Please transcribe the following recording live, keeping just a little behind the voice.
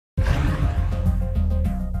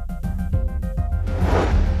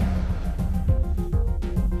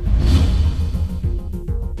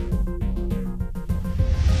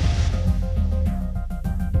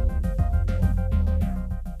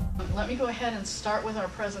ahead and start with our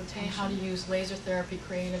presentation, how to use laser therapy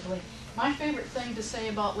creatively. My favorite thing to say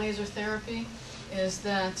about laser therapy is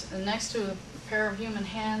that next to a pair of human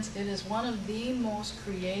hands, it is one of the most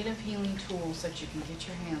creative healing tools that you can get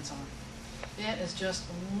your hands on. It is just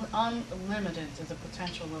unlimited to the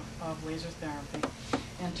potential of laser therapy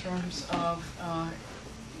in terms of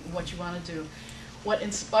what you want to do. What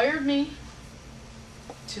inspired me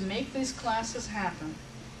to make these classes happen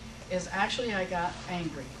is actually I got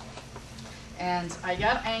angry. And I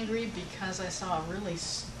got angry because I saw a really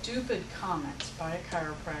stupid comment by a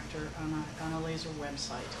chiropractor on a laser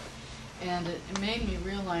website. And it made me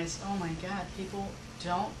realize, oh my God, people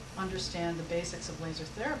don't understand the basics of laser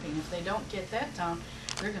therapy. And if they don't get that down,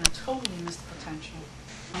 they're going to totally miss the potential.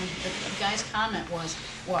 And the guy's comment was,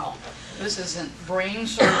 well, this isn't brain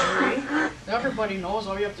surgery. Everybody knows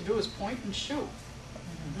all you have to do is point and shoot.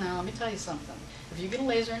 Now, let me tell you something. If you get a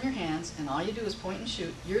laser in your hands and all you do is point and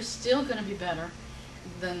shoot, you're still going to be better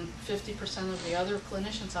than 50% of the other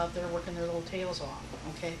clinicians out there working their little tails off.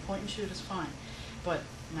 Okay, point and shoot is fine. But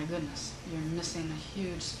my goodness, you're missing a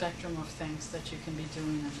huge spectrum of things that you can be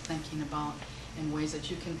doing and thinking about in ways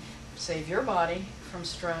that you can save your body from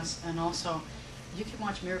stress, and also you can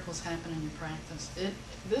watch miracles happen in your practice.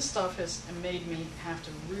 This stuff has made me have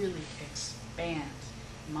to really expand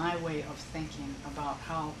my way of thinking about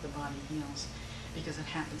how the body heals, because it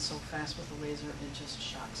happens so fast with the laser, it just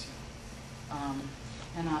shocks you.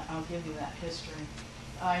 And I'll give you that history.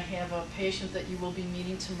 I have a patient that you will be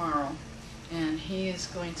meeting tomorrow, and he is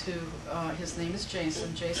going to, his name is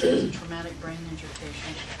Jason. Jason is a traumatic brain injury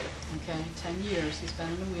patient, okay, 10 years. He's been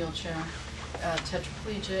in a wheelchair,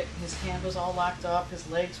 tetraplegic, his hand was all locked up, his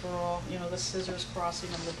legs were all, you know, the scissors crossing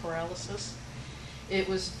of the paralysis. It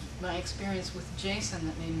was my experience with Jason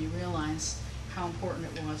that made me realize how important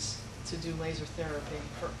it was to do laser therapy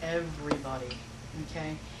for everybody,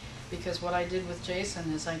 okay? Because what I did with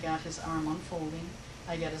Jason is I got his arm unfolding,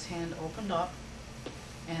 I got his hand opened up,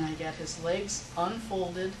 and I got his legs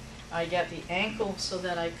unfolded, I got the ankle so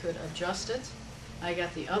that I could adjust it, I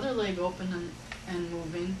got the other leg open and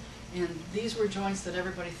moving, and these were joints that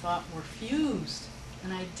everybody thought were fused.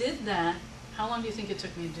 And I did that. How long do you think it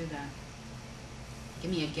took me to do that? Give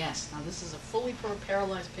me a guess. Now this is a fully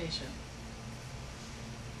paralyzed patient.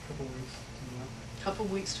 Couple weeks to a month. Couple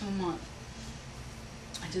weeks to a month.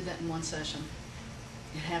 I did that in one session.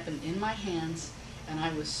 It happened in my hands, and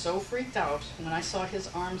I was so freaked out when I saw his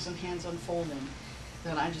arms and hands unfolding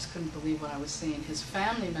that I just couldn't believe what I was seeing. His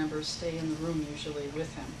family members stay in the room usually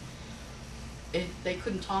with him. They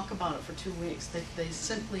couldn't talk about it for 2 weeks. They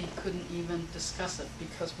simply couldn't even discuss it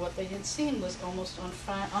because what they had seen was almost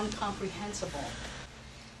incomprehensible.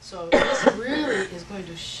 So this really is going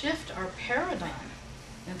to shift our paradigm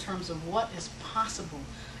in terms of what is possible.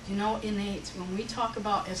 You know, innate, when we talk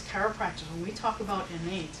about, as chiropractors, when we talk about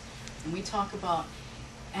innate, and we talk about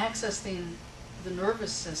accessing the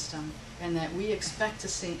nervous system, and that we expect to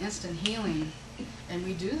see instant healing, and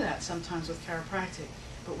we do that sometimes with chiropractic,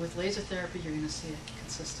 but with laser therapy you're going to see it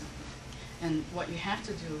consistently. And what you have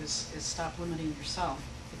to do is stop limiting yourself,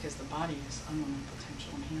 because the body has unlimited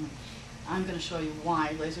potential in healing. I'm going to show you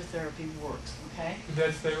why laser therapy works, okay? Did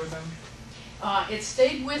that stay with him? It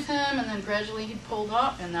stayed with him, and then gradually he pulled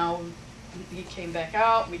up, and now he came back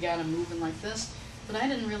out. We got him moving like this, but I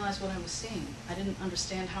didn't realize what I was seeing. I didn't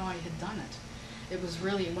understand how I had done it. It was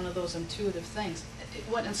really one of those intuitive things.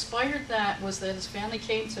 What inspired that was that his family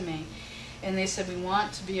came to me, and they said, we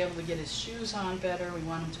want to be able to get his shoes on better, we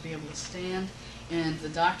want him to be able to stand, and the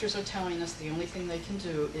doctors are telling us the only thing they can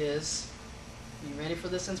do is, are you ready for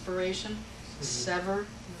this inspiration? Sever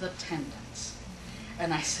the tendons.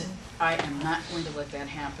 And I said, I am not going to let that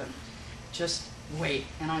happen. Just wait.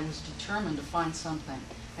 And I was determined to find something.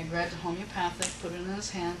 I grabbed a homeopathic, put it in his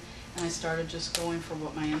hand, and I started just going for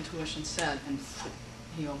what my intuition said, and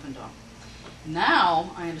he opened up.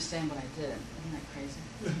 Now I understand what I did.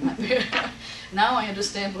 Isn't that crazy? Now I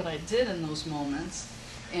understand what I did in those moments,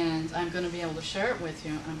 and I'm going to be able to share it with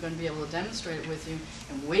you. I'm going to be able to demonstrate it with you,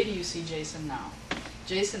 and wait till you see Jason now.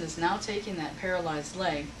 Jason is now taking that paralyzed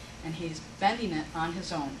leg, and he's bending it on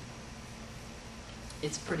his own.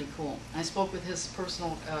 It's pretty cool. I spoke with his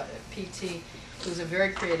personal PT, who's a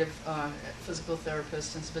very creative physical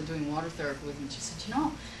therapist, and has been doing water therapy with him. She said, you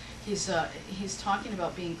know, he's talking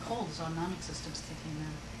about being cold. His autonomic system's kicking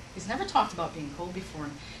in. He's never talked about being cold before.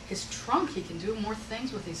 And his trunk, he can do more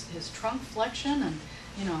things with his trunk flexion, and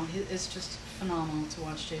you know, it's just phenomenal to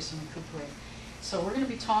watch Jason recuperate. So we're going to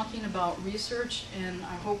be talking about research, and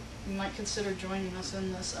I hope you might consider joining us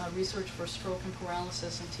in this research for stroke and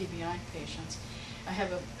paralysis and TBI patients. I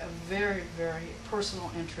have a very, very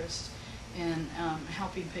personal interest and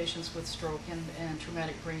helping patients with stroke and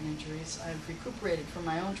traumatic brain injuries. I've recuperated from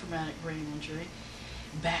my own traumatic brain injury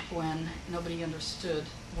back when nobody understood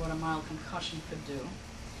what a mild concussion could do,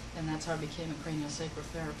 and that's how I became a craniosacral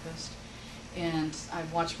therapist. And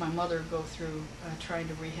I've watched my mother go through trying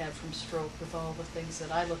to rehab from stroke with all the things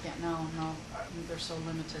that I look at now and know they're so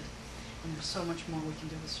limited, and there's so much more we can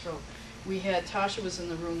do with stroke. We had, Tasha was in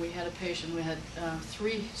the room, we had a patient, we had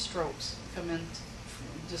 3 strokes come in,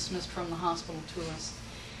 dismissed from the hospital to us.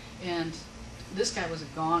 And this guy was a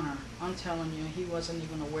goner. I'm telling you, he wasn't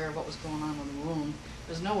even aware of what was going on in the room.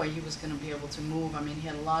 There's no way he was going to be able to move. I mean, he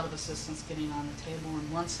had a lot of assistance getting on the table.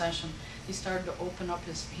 In one session, he started to open up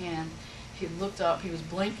his hand. He looked up, he was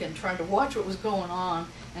blinking, trying to watch what was going on,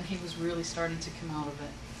 and he was really starting to come out of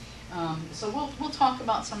it. So we'll talk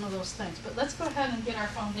about some of those things, but let's go ahead and get our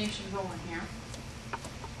foundation going here.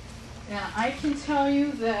 And I can tell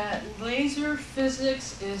you that laser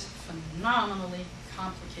physics is phenomenally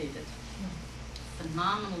complicated.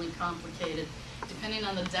 Phenomenally complicated, depending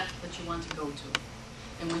on the depth that you want to go to.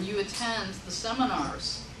 And when you attend the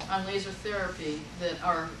seminars on laser therapy that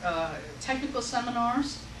are technical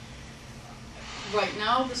seminars, right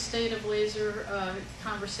now the state of laser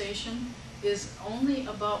conversation is only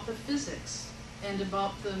about the physics and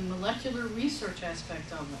about the molecular research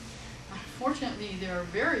aspect of it. Unfortunately, there are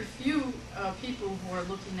very few people who are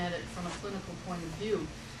looking at it from a clinical point of view.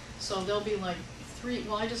 So there'll be like 3,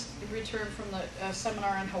 well, I just returned from the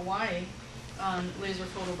seminar in Hawaii on laser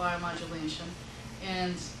photobiomodulation,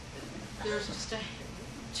 and there's just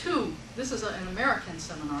 2, this is an American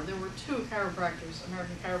seminar, there were 2 chiropractors,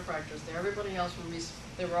 American chiropractors there. Everybody else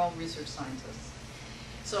they were all research scientists.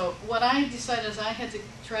 So what I decided is I had to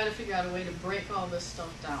try to figure out a way to break all this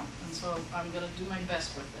stuff down, and so I'm going to do my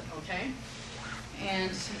best with it, okay?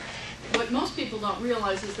 And what most people don't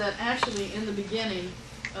realize is that actually in the beginning,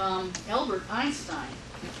 Albert Einstein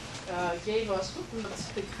gave us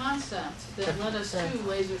the concept that led us to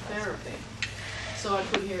laser therapy. So I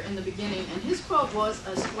put here in the beginning, and his quote was,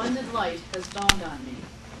 "A splendid light has dawned on me."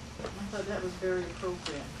 I thought that was very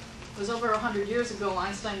appropriate. It was over 100 years ago.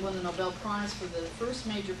 Einstein won the Nobel Prize for the first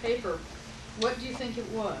major paper. What do you think it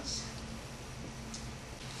was?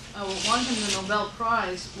 What won him the Nobel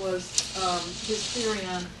Prize was his theory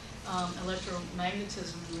on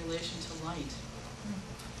electromagnetism in relation to light.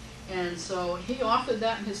 And so he authored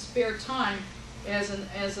that in his spare time as an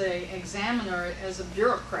examiner, as a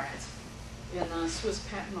bureaucrat in the Swiss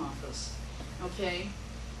Patent Office. Okay,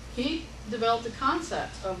 he developed the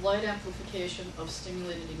concept of light amplification of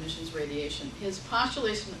stimulated emissions radiation. His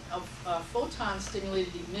postulation of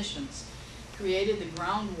photon-stimulated emissions created the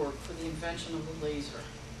groundwork for the invention of the laser.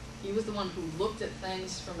 He was the one who looked at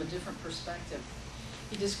things from a different perspective.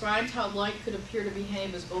 He described how light could appear to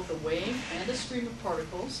behave as both a wave and a stream of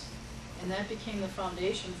particles, and that became the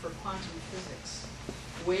foundation for quantum physics.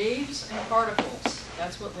 Waves and particles,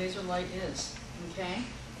 that's what laser light is, okay?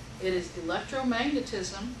 It is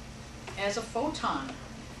electromagnetism as a photon.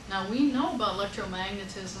 Now we know about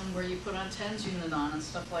electromagnetism where you put a TENS unit on and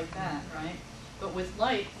stuff like that, right? But with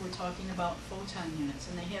light, we're talking about photon units,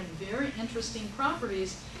 and they have very interesting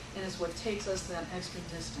properties, and it's what takes us that extra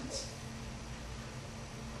distance.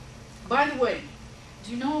 By the way,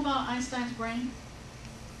 do you know about Einstein's brain?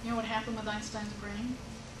 You know what happened with Einstein's brain?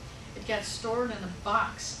 It got stored in a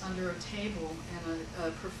box under a table, and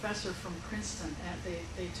a professor from Princeton,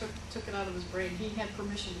 they took it out of his brain. He had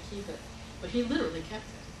permission to keep it, but he literally kept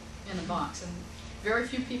it in a box. And very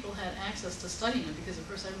few people had access to studying it because, of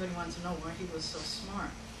course, everybody wanted to know why he was so smart.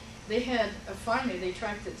 They had, finally, they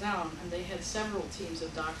tracked it down, and they had several teams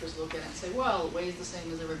of doctors look at it and say, well, it weighs the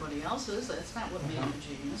same as everybody else's. That's not what made him a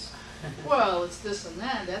genius. Well, it's this and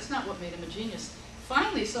that. That's not what made him a genius.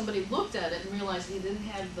 Finally, somebody looked at it and realized he didn't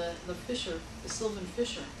have the fissure, the Sylvan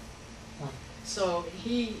fissure. So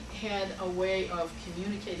he had a way of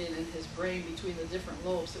communicating in his brain between the different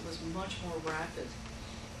lobes that was much more rapid.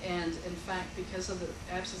 And in fact, because of the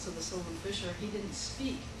absence of the Sylvan fissure, he didn't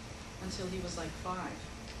speak until he was like 5.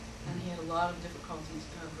 And he had a lot of difficulties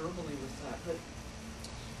verbally with that. But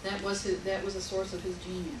that was a source of his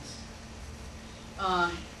genius.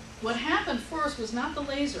 What happened first was not the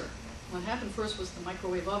laser. What happened first was the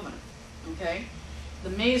microwave oven, okay? The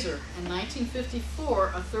maser. In 1954,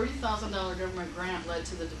 a $30,000 government grant led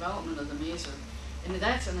to the development of the maser. And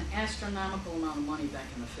that's an astronomical amount of money back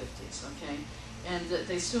in the 50s, okay? And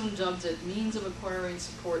they soon dubbed it Means of Acquiring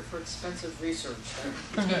Support for Expensive Research.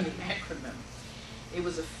 That became the acronym. It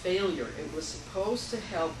was a failure. It was supposed to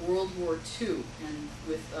help World War II and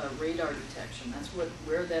with radar detection. That's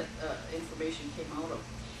where that information came out of.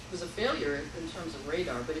 was a failure in terms of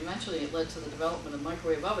radar, but eventually it led to the development of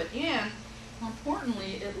microwave oven, and more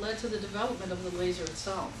importantly, it led to the development of the laser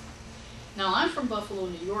itself. Now, I'm from Buffalo,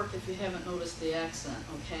 New York, if you haven't noticed the accent,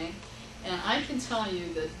 okay? And I can tell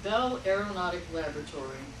you that Bell Aeronautic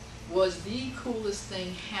Laboratory was the coolest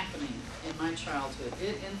thing happening in my childhood.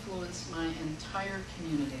 It influenced my entire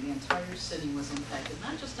community. The entire city was impacted,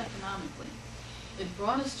 not just economically. It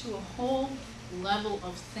brought us to a whole level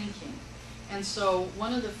of thinking. And so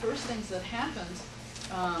one of the first things that happened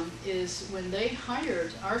is when they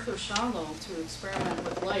hired Arthur Shallow to experiment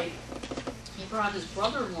with light, he brought his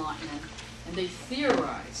brother-in-law in, and they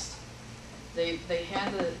theorized. They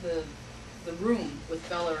had the room with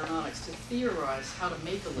Bell Aeronautics to theorize how to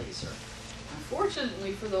make a laser.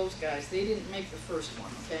 Unfortunately for those guys, they didn't make the first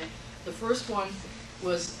one, okay? The first one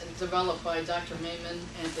was developed by Dr. Mayman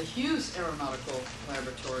and the Hughes Aeronautical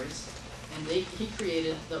Laboratories, and he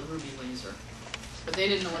created the Ruby laser. But they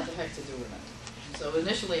didn't know what the heck to do with it. So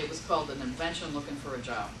initially it was called an invention looking for a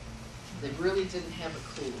job. They really didn't have a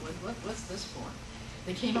clue. What's this for?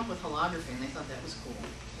 They came up with holography and they thought that was cool.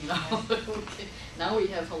 You know, okay. Now we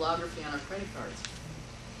have holography on our credit cards.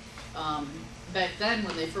 Back then,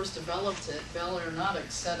 when they first developed it, Bell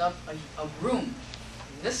Aeronautics set up a room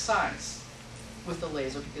this size with the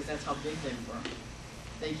laser because that's how big they were.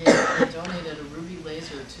 They donated a Ruby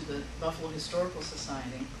laser to the Buffalo Historical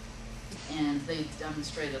Society, and they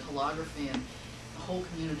demonstrated holography, and the whole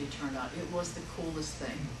community turned out. It was the coolest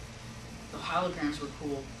thing. The holograms were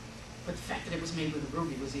cool, but the fact that it was made with a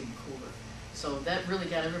ruby was even cooler. So that really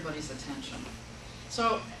got everybody's attention.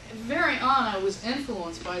 So very on, I was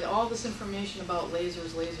influenced by all this information about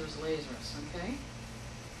lasers, okay?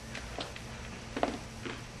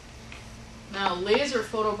 Now, laser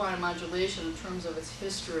photobiomodulation in terms of its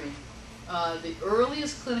history. The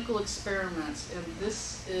earliest clinical experiments, and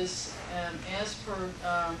this is as per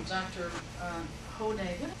Dr.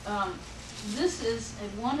 Hoday. This is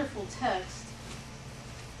a wonderful text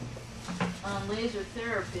on laser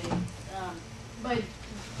therapy by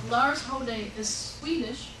Lars Hoday. Is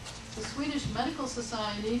Swedish. The Swedish Medical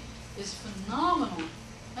Society is phenomenal,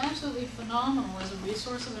 absolutely phenomenal as a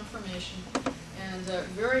resource of information, and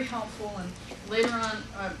very helpful. And later on,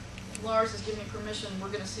 Lars is giving permission. We're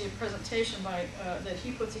going to see a presentation by that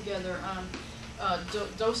he put together on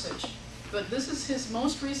dosage. But this is his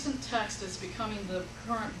most recent text. It's becoming the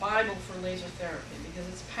current Bible for laser therapy because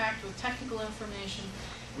it's packed with technical information,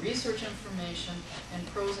 research information, and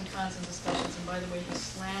pros and cons and discussions. And by the way, he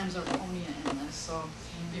slams Arconia in this. So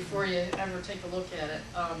before you ever take a look at it,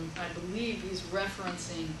 I believe he's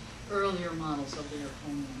referencing earlier models of the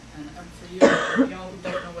Arconia. And for you all who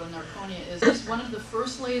don't know what an Arconia is, it's one of the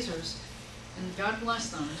first lasers, and God bless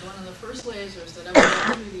them, it's one of the first lasers that ever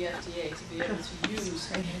went through the FDA to be able to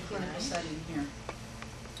use in a clinical setting here.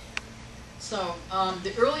 So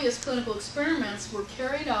the earliest clinical experiments were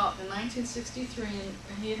carried out in 1963,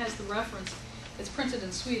 and he has the reference. It's printed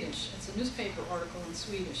in Swedish. It's a newspaper article in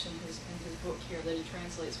Swedish in his book here that he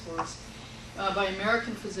translates for us, by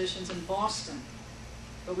American physicians in Boston.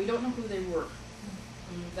 But we don't know who they were.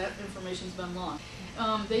 That information's been lost.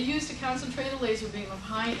 They used a concentrated laser beam of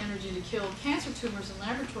high energy to kill cancer tumors in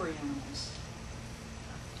laboratory animals.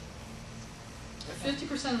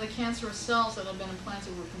 50% of the cancerous cells that had been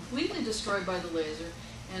implanted were completely destroyed by the laser,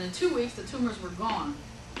 and in 2 weeks the tumors were gone.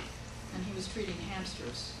 And he was treating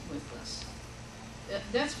hamsters with this.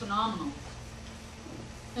 That's phenomenal.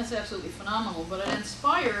 That's absolutely phenomenal. But it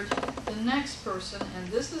inspired the next person, and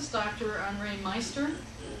this is Dr. Henri Meister.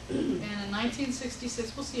 And in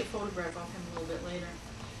 1966, we'll see a photograph of him a little bit later.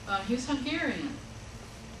 He was Hungarian.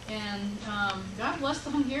 And God bless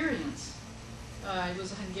the Hungarians. I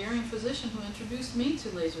was a Hungarian physician who introduced me to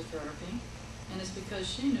laser therapy, and it's because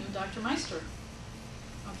she knew Dr. Meister.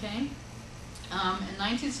 Okay? In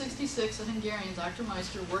 1966, a Hungarian, Dr.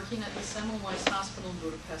 Meister, working at the Semmelweis Hospital in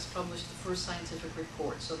Budapest, published the first scientific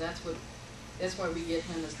report. So that's why we get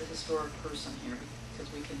him as the historic person here,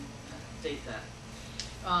 because we can date that.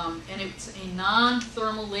 And it's a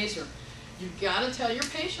non-thermal laser. You've got to tell your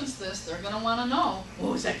patients this. They're going to want to know,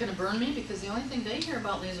 oh, is that going to burn me? Because the only thing they hear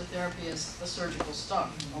about laser therapy is the surgical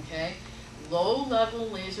stuff, okay? Low-level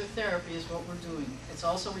laser therapy is what we're doing. It's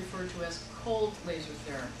also referred to as cold laser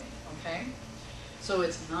therapy, okay? So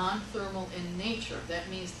it's non-thermal in nature. That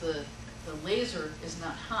means the laser is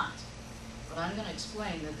not hot. But I'm going to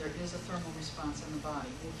explain that there is a thermal response in the body.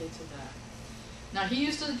 We'll get to that. Now, he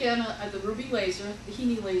used, again, the Ruby laser, the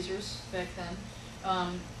Heaney lasers back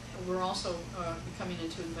then. Were also becoming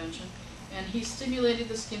into invention. And he stimulated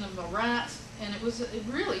the skin of a rat, and it was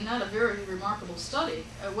really not a very remarkable study.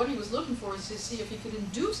 What he was looking for is to see if he could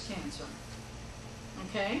induce cancer.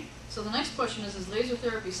 Okay? So the next question is laser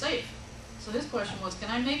therapy safe? So his question was, can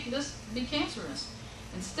I make this be cancerous?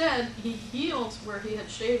 Instead, he healed where he had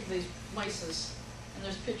shaved these mices, and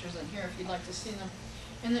there's pictures in here if you'd like to see them,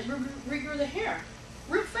 and it regrew the hair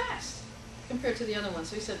real fast compared to the other one.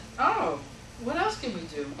 So he said, oh, what else can we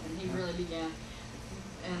do? And he really began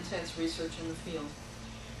intense research in the field.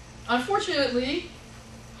 Unfortunately,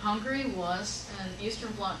 Hungary was an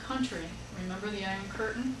Eastern Bloc country. Remember the Iron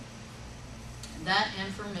Curtain? That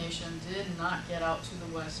information did not get out to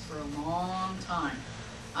the West for a long time.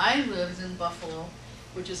 I lived in Buffalo,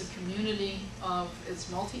 which is a community of, it's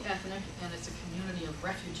multi-ethnic, and it's a community of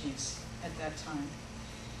refugees at that time.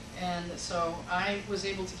 And so I was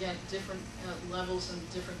able to get different levels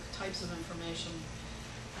and different types of information.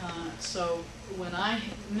 So when I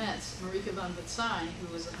met Marika van Vitsai,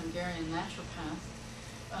 who was a Hungarian naturopath,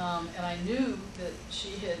 and I knew that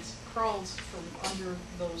she had crawled from under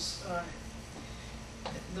those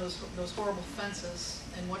horrible fences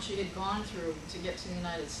and what she had gone through to get to the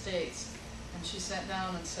United States. And she sat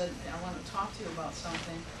down and said, I want to talk to you about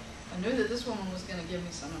something. I knew that this woman was going to give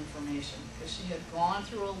me some information because she had gone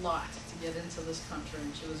through a lot to get into this country,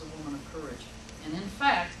 and she was a woman of courage. And in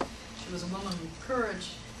fact, she was a woman of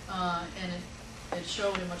courage, and it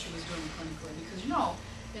showed in what she was doing clinically. Because, you know,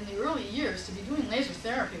 in the early years, to be doing laser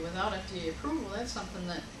therapy without FDA approval, that's something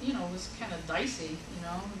that, you know, was kind of dicey, you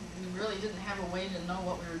know. We really didn't have a way to know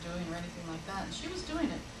what we were doing or anything like that. And she was doing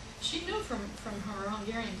it. She knew from her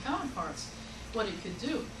Hungarian counterparts what it could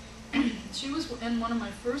do. She was in one of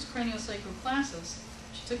my first craniosacral classes.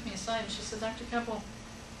 She took me aside and she said, Dr. Keppel,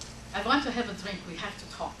 I want to have a drink. We have to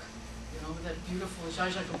talk. You know, with that beautiful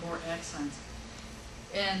Zsa Gabor accent.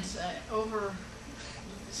 And over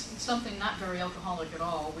something not very alcoholic at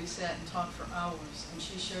all, we sat and talked for hours, and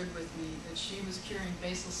she shared with me that she was curing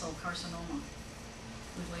basal cell carcinoma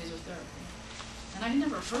with laser therapy. And I'd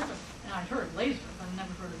never heard of it. And I'd heard of laser, but I'd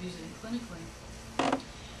never heard of using it clinically.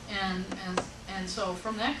 And so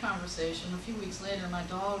from that conversation, a few weeks later, my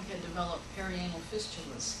dog had developed perianal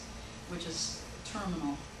fistulas, which is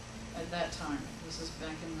terminal at that time. This is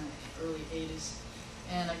back in the early 80s.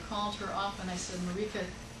 And I called her up and I said, Marika,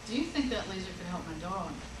 do you think that laser could help my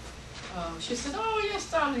dog? She said, oh yes,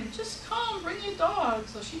 darling, just come, bring your dog.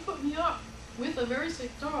 So she put me up with a very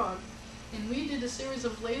sick dog, and we did a series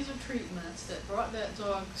of laser treatments that brought that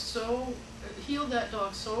dog healed that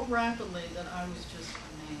dog so rapidly that I was just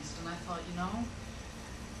amazed. And I thought, you know,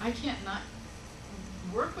 I can't not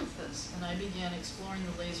work with this. And I began exploring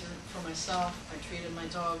the laser for myself. I treated my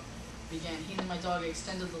dog, began healing my dog,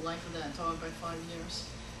 extended the life of that dog by 5 years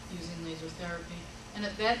using laser therapy. And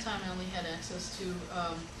at that time, I only had access to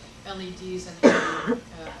LEDs and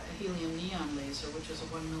helium neon laser, which is a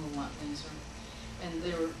 1 milliwatt laser. And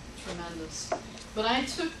they were tremendous. But I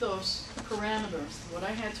took those parameters, what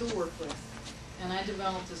I had to work with, and I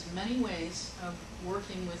developed as many ways of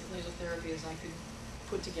working with laser therapy as I could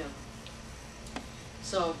put together.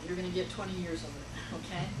 So you're going to get 20 years of it,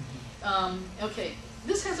 okay? Okay,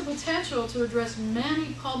 this has a potential to address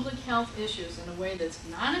many public health issues in a way that's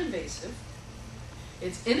non-invasive,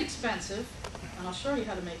 it's inexpensive, and I'll show you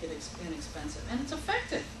how to make it inexpensive, and it's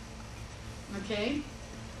effective, okay?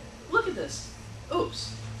 Look at this.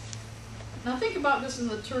 Oops. Now think about this in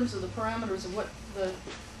the terms of the parameters of what the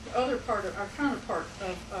other part of our counterpart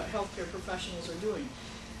of healthcare professionals are doing.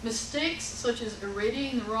 Mistakes such as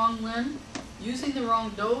irradiating the wrong limb, using the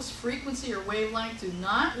wrong dose, frequency, or wavelength do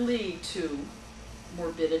not lead to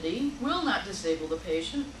morbidity, will not disable the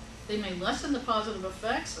patient. They may lessen the positive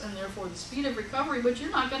effects and therefore the speed of recovery, but you're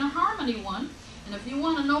not going to harm anyone. And if you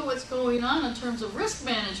want to know what's going on in terms of risk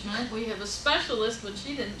management, we have a specialist, but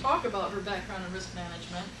she didn't talk about her background in risk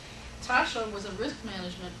management. Tasha was a risk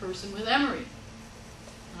management person with Emory.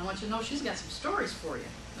 And I want you to know she's got some stories for you,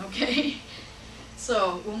 okay?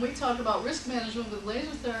 So when we talk about risk management with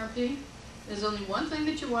laser therapy, there's only one thing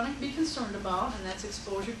that you want to be concerned about, and that's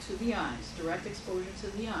exposure to the eyes, direct exposure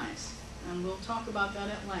to the eyes. And we'll talk about that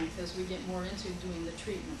at length as we get more into doing the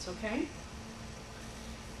treatments, okay?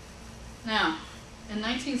 Now, in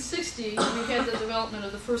 1960, we had the development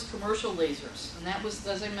of the first commercial lasers, and that was,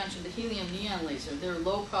 as I mentioned, the helium neon laser. They're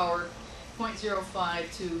low power,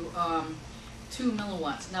 0.05 to 2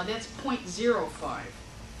 milliwatts. Now that's 0.05.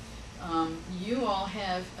 You all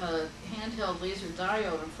have a handheld laser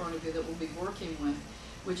diode in front of you that we'll be working with,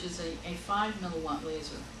 which is a 5 milliwatt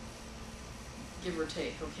laser, give or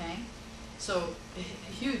take, okay? So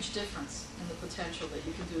a huge difference in the potential that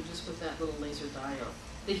you can do just with that little laser diode.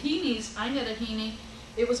 The Heenies, I had a Heenie,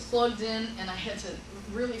 it was plugged in, and I had to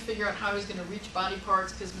really figure out how I was going to reach body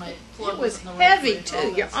parts because my plug It was wasn't the right heavy way and all too.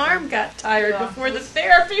 that Your stuff. arm got tired Yeah, before it the was-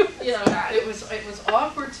 therapy. Yeah, it was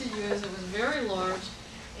awkward to use. It was very large,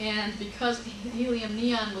 and because helium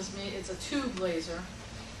neon was made, it's a tube laser,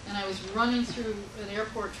 and I was running through an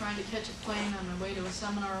airport trying to catch a plane on my way to a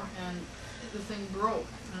seminar, and the thing broke.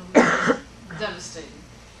 And it was devastating.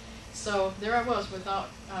 So there I was without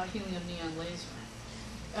helium neon laser.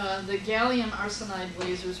 The gallium arsenide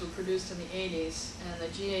lasers were produced in the 80s, and the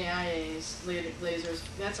GAIA's lasers,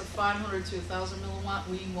 that's a 500 to 1,000 milliwatt.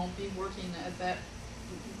 We won't be working at that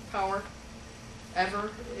power ever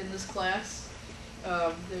in this class.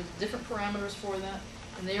 There's different parameters for that,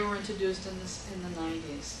 and they were introduced in the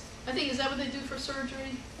 90s. I think, is that what they do for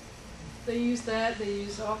surgery? They use that. They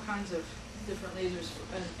use all kinds of different lasers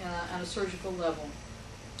on a surgical level.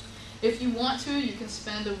 If you want to, you can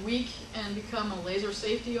spend a week and become a laser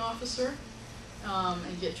safety officer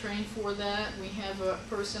and get trained for that. We have a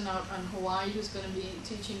person out on Hawaii who's going to be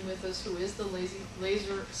teaching with us who is the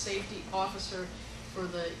laser safety officer for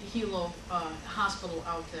the Hilo hospital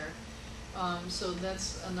out there. So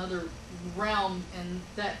that's another realm, and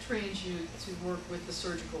that trains you to work with the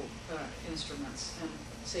surgical instruments and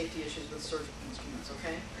safety issues with surgical instruments,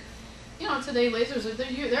 okay? You know, today lasers,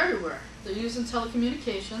 they're everywhere. They're used in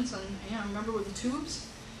telecommunications, and remember with the tubes?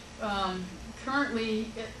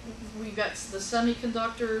 Currently, we've got the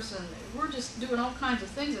semiconductors, and we're just doing all kinds of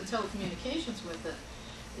things in telecommunications with it.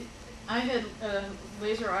 I had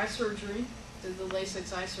laser eye surgery, did the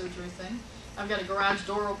LASIK eye surgery thing. I've got a garage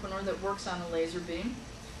door opener that works on a laser beam,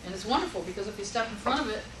 and it's wonderful because if you step in front of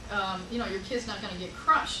it, your kid's not going to get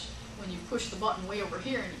crushed when you push the button way over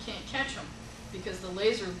here and you can't catch them, because the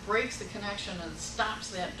laser breaks the connection and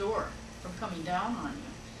stops that door from coming down on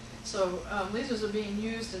you. So lasers are being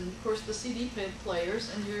used in, of course, the CD players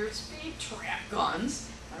and your speed trap guns.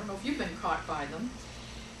 I don't know if you've been caught by them.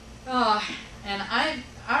 And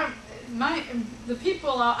the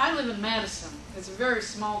people, I live in Madison. It's a very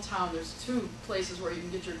small town. There's 2 places where you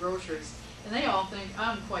can get your groceries. And they all think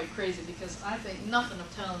I'm quite crazy because I think nothing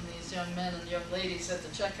of telling these young men and young ladies at the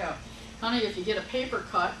checkout, honey, if you get a paper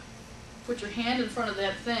cut, put your hand in front of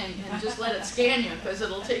that thing and just let it scan you, because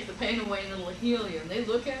it'll take the pain away and it'll heal you. And they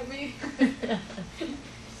look at me.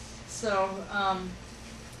 So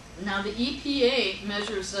now the EPA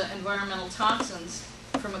measures environmental toxins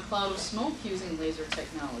from a cloud of smoke using laser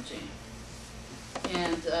technology.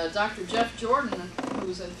 And Dr. Jeff Jordan,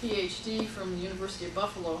 who's a PhD from the University of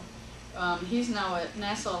Buffalo, he's now at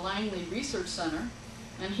NASA Langley Research Center,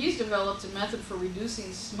 and he's developed a method for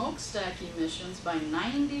reducing smokestack emissions by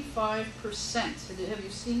 95%. Have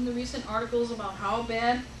you seen the recent articles about how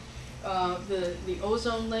bad the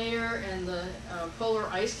ozone layer and the polar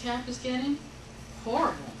ice cap is getting?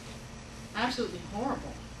 Horrible. Absolutely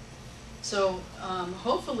horrible. So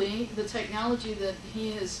hopefully the technology that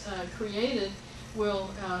he has created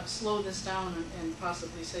will slow this down and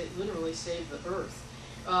possibly literally save the Earth.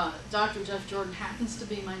 Dr. Jeff Jordan happens to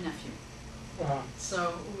be my nephew. Wow.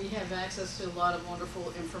 So we have access to a lot of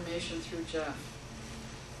wonderful information through Jeff.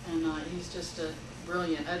 And he's just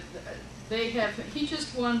brilliant. He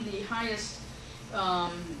just won the highest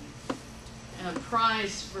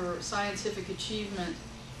prize for scientific achievement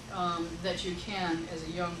that you can as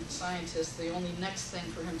a young scientist. The only next thing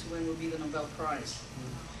for him to win would be the Nobel Prize.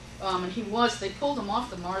 And they pulled him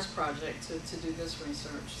off the Mars project to do this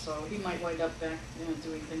research. So he might wind up back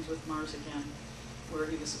doing things with Mars again, where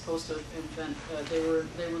he was supposed to invent, they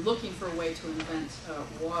were looking for a way to invent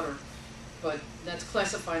water, but that's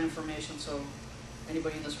classified information, so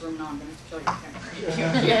anybody in this room now, I'm going to have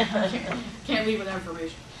to tell you, can't leave with that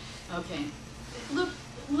information. Okay. Look,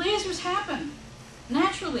 lasers happen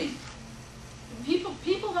naturally.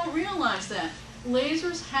 People don't realize that.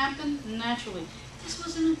 Lasers happen naturally. This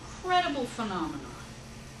was an incredible phenomenon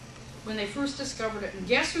when they first discovered it. And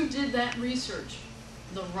guess who did that research?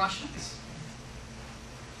 The Russians.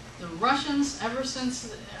 The Russians, ever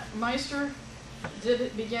since Meister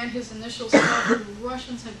began his initial stuff, the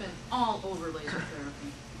Russians have been all over laser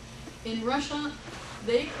therapy. In Russia,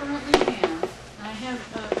 they currently have, and I have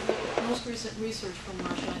the most recent research from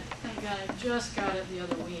Russia, thank God I just got it the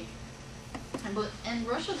other week. But in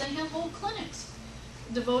Russia, they have whole clinics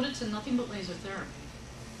devoted to nothing but laser therapy.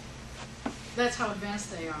 That's how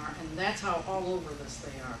advanced they are, and that's how all over this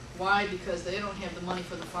they are. Why? Because they don't have the money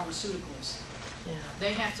for the pharmaceuticals. Yeah.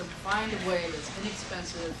 They have to find a way that's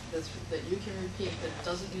inexpensive, that you can repeat, that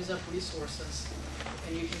doesn't use up resources,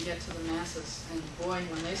 and you can get to the masses. And boy,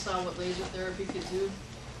 when they saw what laser therapy could do,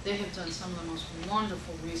 they have done some of the most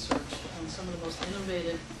wonderful research and some of the most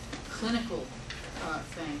innovative clinical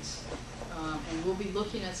things. And we'll be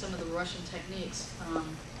looking at some of the Russian techniques.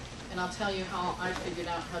 And I'll tell you how I figured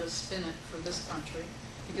out how to spin it for this country.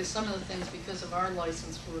 Because some of the things, because of our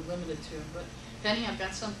license, we're limited to. But Penny, I've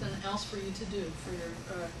got something else for you to do for your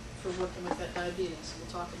for working with that diabetes. We'll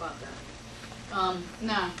talk about that.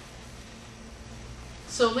 Now,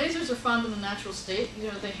 so lasers are found in the natural state. You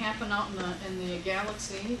know, they happen out in the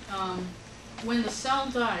galaxy. When the cell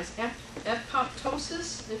dies,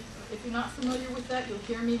 apoptosis, if you're not familiar with that, you'll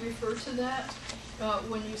hear me refer to that.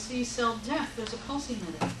 When you see cell death, there's a pulse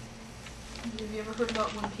emitted. Have you ever heard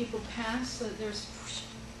about when people pass? There's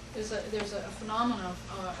a phenomenon of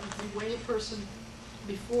the way a person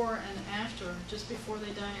before and after, just before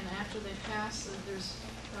they die and after they pass, there's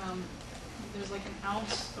like an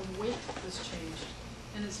ounce of weight that's changed,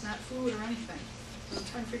 and it's not fluid or anything. So I'm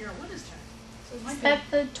trying to figure out what is that. So it might Is that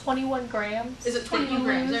the 21 grams? Is it 21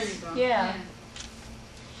 grams? There you go. Yeah.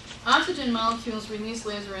 Oxygen molecules release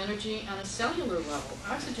laser energy on a cellular level.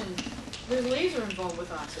 Oxygen, there's laser involved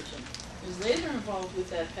with oxygen. There's laser involved with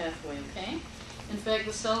that pathway, okay? In fact,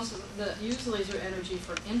 the cells that use laser energy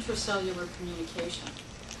for intracellular communication.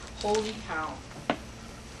 Holy cow.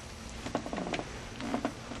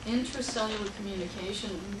 Intracellular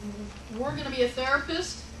communication. We're going to be a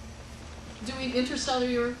therapist doing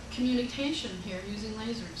intercellular communication here using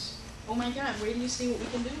lasers. Oh my God, wait till you see what we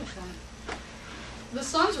can do with that. The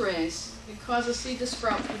sun's rays cause a seed to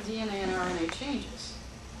sprout through DNA and RNA changes.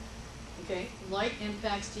 Okay, light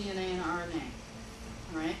impacts DNA and RNA.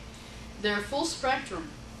 All right, they're full spectrum.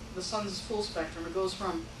 The sun's full spectrum. It goes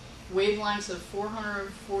from wavelengths of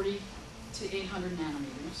 440 to 800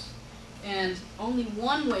 nanometers, and only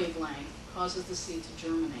one wavelength causes the seed to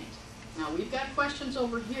germinate. Now we've got questions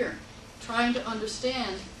over here, trying to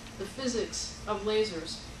understand the physics of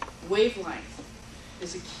lasers. Wavelength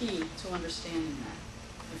is a key to understanding that.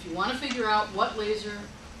 If you want to figure out what laser,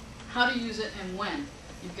 how to use it, and when,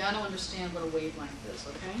 you've got to understand what a wavelength is,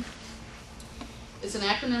 okay? It's an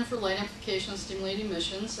acronym for light amplification and stimulated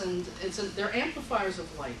emissions, and they're amplifiers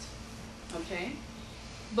of light, okay?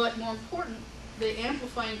 But more important, they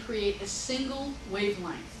amplify and create a single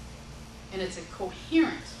wavelength, and it's a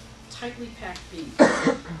coherent, tightly packed beam.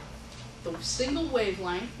 The single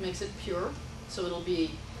wavelength makes it pure, so it'll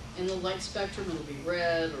be in the light spectrum, it'll be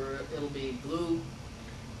red or it'll be blue.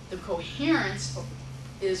 The coherence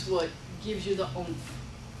is what gives you the oomph.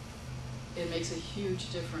 It makes a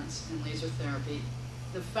huge difference in laser therapy.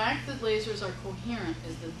 The fact that lasers are coherent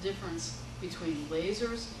is the difference between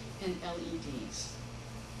lasers and LEDs.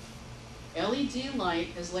 LED light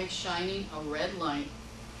is like shining a red light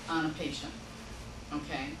on a patient,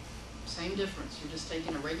 okay? Same difference. You're just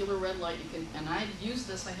taking a regular red light. And I use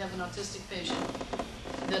this. I have an autistic patient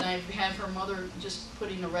that I've had her mother just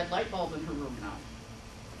putting a red light bulb in her room now.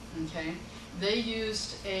 Okay, they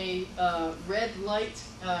used a red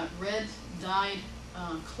dyed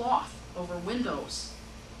cloth over windows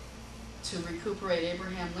to recuperate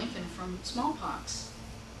Abraham Lincoln from smallpox.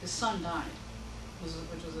 His son died,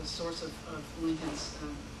 which was a source of Lincoln's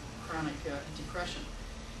chronic depression.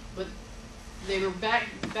 But they were back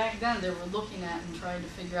then. They were looking at and trying to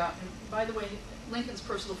figure out. And by the way, Lincoln's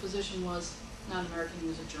personal physician was not American; he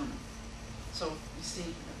was a German. So you see,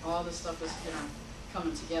 all this stuff is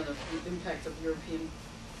coming together. The impact of European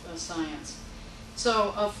science.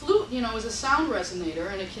 So a flute, is a sound resonator,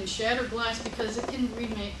 and it can shatter glass because it can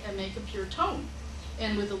remake and make a pure tone.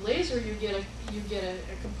 And with a laser, you get a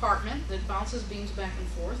compartment that bounces beams back and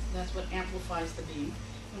forth. That's what amplifies the beam.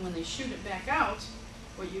 And when they shoot it back out,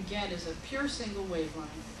 what you get is a pure single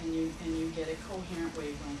wavelength, and you get a coherent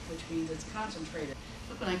wavelength, which means it's concentrated.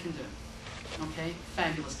 Look what I can do. Okay,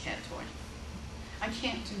 fabulous cat toy. I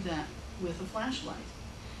can't do that with a flashlight,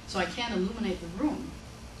 so I can't illuminate the room,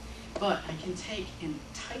 but I can take and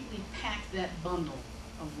tightly pack that bundle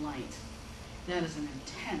of light. That is an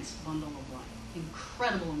intense bundle of light,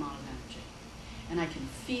 incredible amount of energy, and I can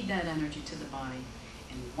feed that energy to the body.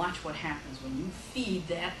 And watch what happens when you feed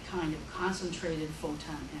that kind of concentrated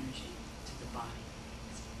photon energy to the body.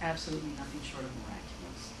 It's absolutely nothing short of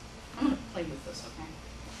miraculous. I'm going to play with this, okay?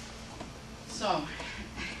 So,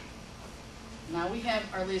 now we have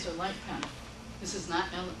our laser light pen. This is not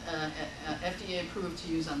FDA approved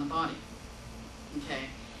to use on the body, okay?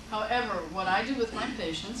 However, what I do with my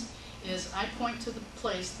patients is I point to the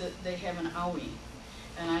place that they have an owie,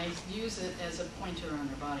 and I use it as a pointer on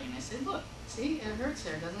their body, and I say, look, see, it hurts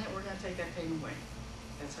there, doesn't it? We're going to take that pain away.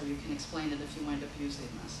 That's how you can explain it if you wind up using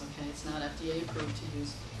this, okay? It's not FDA approved to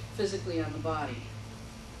use physically on the body.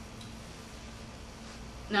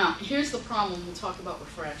 Now, here's the problem. We'll talk about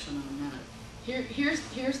refraction in a minute.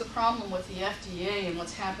 Here's the problem with the FDA and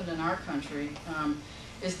what's happened in our country,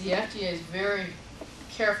 is the FDA is very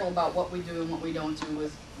careful about what we do and what we don't do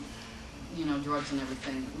with, drugs and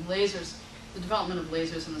everything. Lasers, the development of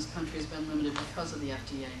lasers in this country has been limited because of the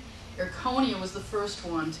FDA. Erconia was the first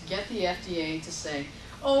one to get the FDA to say,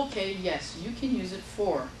 oh, okay, yes, you can use it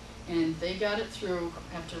for, and they got it through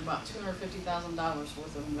after about $250,000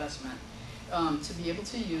 worth of investment, to be able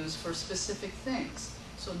to use for specific things.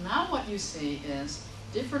 So now what you see is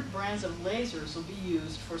different brands of lasers will be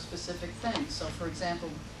used for specific things. So for example,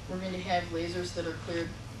 we're going to have lasers that are cleared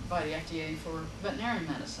by the FDA for veterinary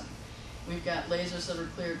medicine. We've got lasers that are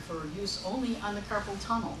cleared for use only on the carpal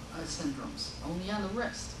tunnel syndromes, only on the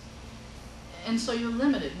wrist. And so you're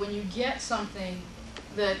limited. When you get something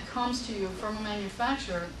that comes to you from a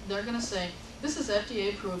manufacturer, they're going to say, this is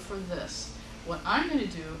FDA approved for this. What I'm going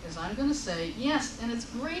to do is I'm going to say, yes, and it's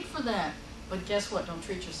great for that, but guess what? Don't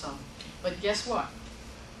treat yourself. But guess what?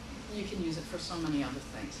 You can use it for so many other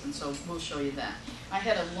things, and so we'll show you that. I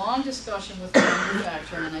had a long discussion with the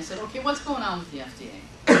manufacturer, and I said, okay, what's going on with the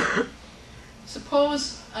FDA?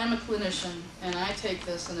 Suppose I'm a clinician, and I take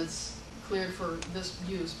this, and it's cleared for this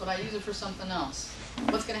use, but I use it for something else.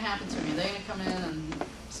 What's going to happen to me? Are they going to come in and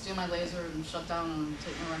steal my laser and shut down and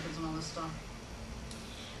take my records and all this stuff?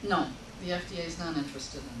 No, the FDA is not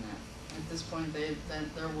interested in that. At this point,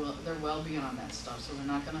 they're well beyond that stuff, so they're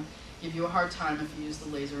not going to give you a hard time if you use the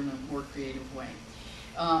laser in a more creative way.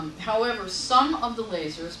 However, some of the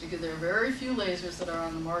lasers, because there are very few lasers that are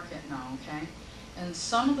on the market now, okay? And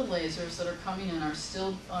some of the lasers that are coming in are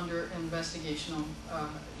still under investigational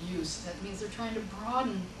use. That means they're trying to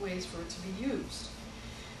broaden ways for it to be used.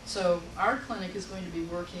 So our clinic is going to be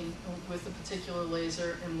working with a particular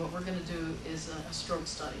laser, and what we're going to do is a stroke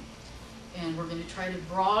study. And we're going to try to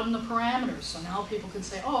broaden the parameters, so now people can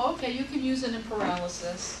say, oh, okay, you can use it in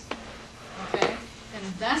paralysis, okay?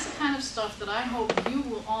 And that's the kind of stuff that I hope you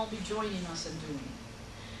will all be joining us in doing.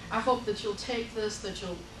 I hope that you'll take this, that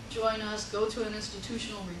you'll join us, go to an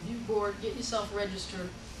institutional review board, get yourself registered,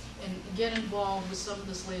 and get involved with some of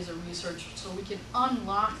this laser research so we can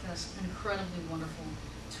unlock this incredibly wonderful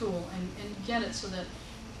tool and get it so that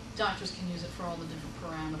doctors can use it for all the different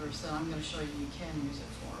parameters that I'm going to show you can use it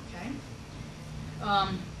for, okay?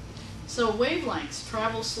 So wavelengths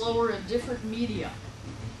travel slower in different media.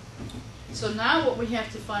 So now what we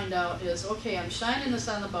have to find out is, okay, I'm shining this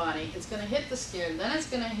on the body, it's going to hit the skin, then it's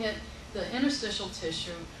going to hit the interstitial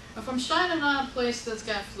tissue. If I'm shining it on a place that's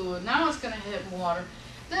got fluid, now it's going to hit water,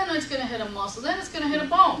 then it's going to hit a muscle, then it's going to hit a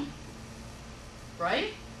bone.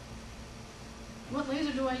 Right? What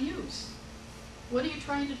laser do I use? What are you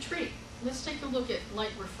trying to treat? Let's take a look at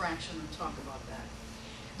light refraction and talk about that.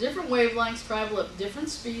 Different wavelengths travel at different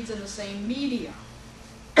speeds in the same media.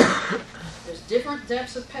 There's different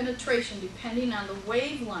depths of penetration depending on the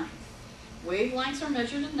wavelength. Wavelengths are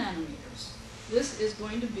measured in nanometers. This is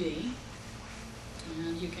going to be,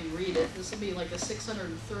 and you can read it, this will be like a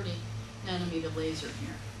 630 nanometer laser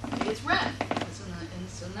here. Okay, it's red.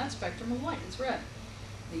 It's in that spectrum of light. It's red.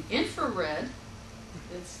 The infrared,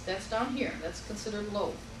 that's down here. That's considered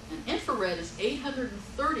low. And infrared is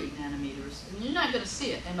 830 nanometers, and you're not going to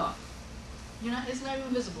see it end off. It's not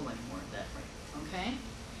even visible anymore at that rate. Okay?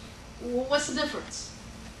 Well, what's the difference?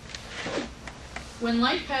 When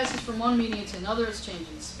light passes from one medium to another, it's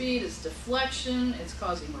changing speed, it's deflection, it's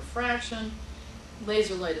causing refraction.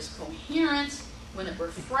 Laser light is coherent. When it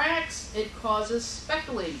refracts, it causes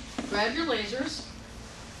speckling. Grab your lasers.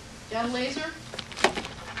 Got a laser?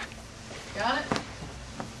 Got it?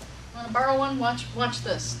 Want to borrow one? Watch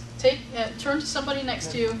this. Turn to somebody next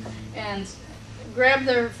to you and grab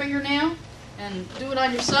their fingernail and do it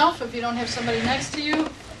on yourself. If you don't have somebody next to you,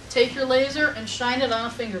 take your laser and shine it on a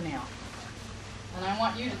fingernail. And I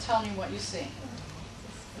want you to tell me what you see.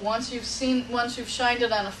 Once you've shined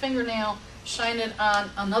it on a fingernail, shine it on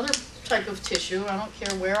another type of tissue. I don't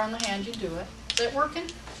care where on the hand you do it. Is that working?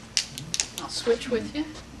 I'll switch with you.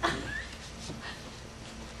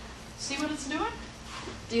 See what it's doing?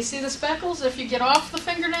 Do you see the speckles if you get off the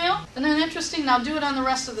fingernail? And then interesting, now do it on the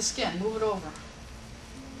rest of the skin. Move it over.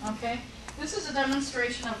 Okay? This is a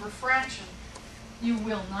demonstration of refraction. You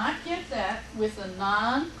will not get that with a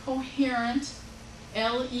non-coherent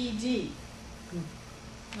LED.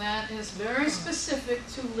 That is very specific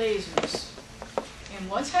to lasers. And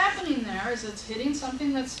what's happening there is it's hitting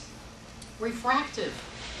something that's refractive.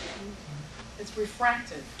 It's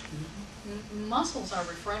refractive. Muscles are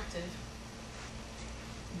refractive.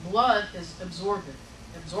 Blood is absorbing.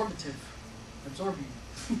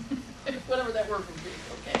 Whatever that word would be,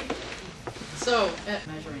 okay? So, at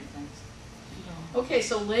measuring things. Okay,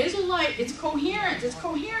 so laser light, it's coherent, it's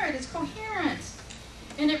coherent, it's coherent.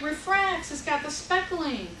 And it refracts, it's got the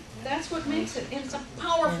speckling. That's what makes it. And it's a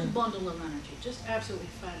powerful bundle of energy. Just absolutely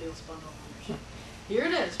fabulous bundle of energy. Here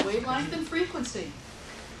it is, wavelength and frequency.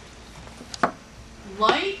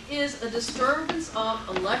 Light is a disturbance of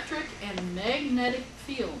electric and magnetic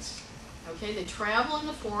fields. Okay, they travel in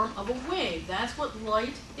the form of a wave. That's what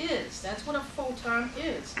light is. That's what a photon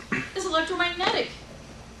is. It's electromagnetic.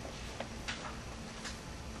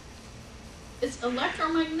 It's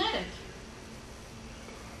electromagnetic.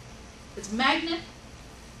 It's magnet.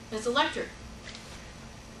 It's electric.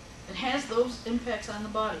 It has those impacts on the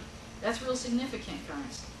body. That's real significant,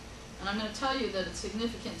 guys. And I'm going to tell you that it's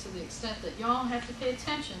significant to the extent that y'all have to pay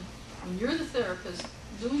attention when you're the therapist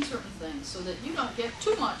doing certain things so that you don't get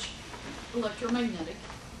too much electromagnetic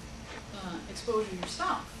exposure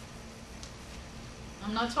yourself.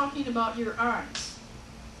 I'm not talking about your eyes.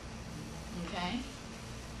 Okay?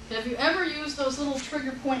 Have you ever used those little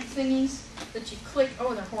trigger point thingies that you click?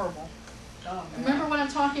 Oh, they're horrible. Oh, Remember what I'm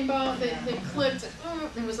talking about? They clicked.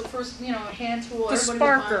 It was the first, hand tool. The Everybody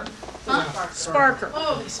sparker. would buy. Huh? Sparker.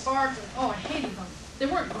 Oh, they sparked. Oh, I hated them. They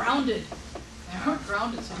weren't grounded. They weren't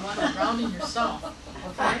grounded, so you want to be grounding yourself.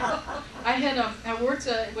 Okay? I worked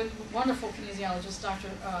with wonderful kinesiologist, Dr.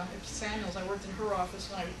 Samuels. I worked in her office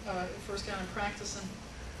when I first got in practice, and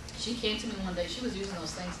she came to me one day. She was using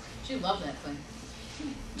those things. She loved that thing.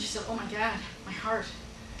 She said, "Oh my God, my heart.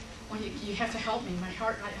 Well, you have to help me. My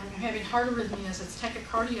heart, I'm having heart arrhythmias. It's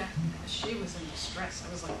tachycardia." She was in distress.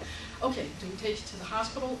 I was like, "Okay, do we take you to the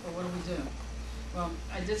hospital or what do we do?" Well,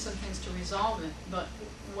 I did some things to resolve it, but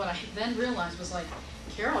what I then realized was like,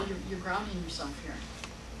 Carol, you're grounding yourself here.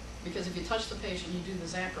 Because if you touch the patient, you do the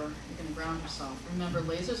zapper, you're going to ground yourself. Remember,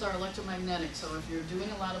 lasers are electromagnetic, so if you're doing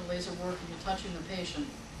a lot of laser work and you're touching the patient,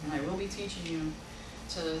 and I will be teaching you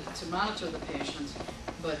to monitor the patient,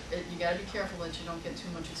 but you got to be careful that you don't get too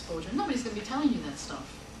much exposure. Nobody's going to be telling you that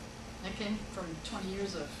stuff. That came from 20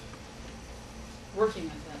 years of working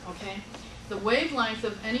with that, okay? The wavelength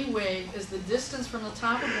of any wave is the distance from the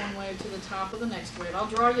top of one wave to the top of the next wave. I'll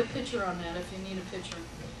draw you a picture on that if you need a picture.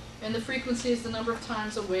 And the frequency is the number of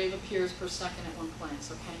times a wave appears per second at one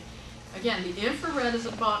place, okay? Again, the infrared is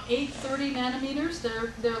about 830 nanometers.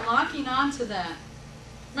 They're locking onto that.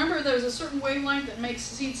 Remember, there's a certain wavelength that makes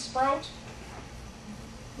seeds sprout,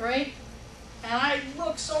 right? And I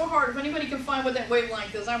look so hard. If anybody can find what that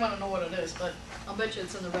wavelength is, I want to know what it is, but I'll bet you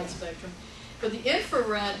it's in the red spectrum. But the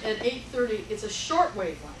infrared at 830, it's a short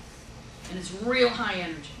wavelength, and it's real high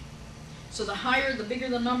energy. So the bigger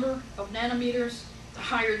the number of nanometers, the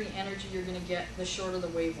higher the energy you're going to get, the shorter the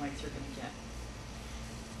wavelength you're going to get.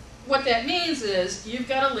 What that means is you've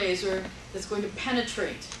got a laser that's going to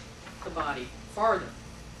penetrate the body farther.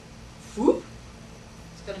 Whoop!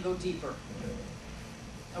 It's going to go deeper.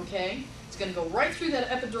 Okay? It's going to go right through that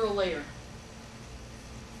epidural layer.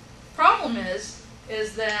 Problem is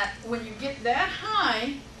that when you get that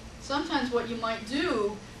high, sometimes what you might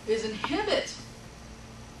do is inhibit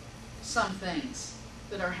some things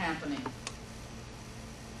that are happening.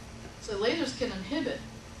 So lasers can inhibit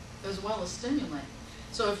as well as stimulate.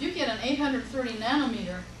 So if you get an 830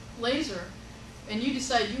 nanometer laser and you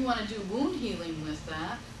decide you want to do wound healing with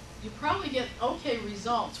that, you probably get okay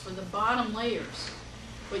results for the bottom layers,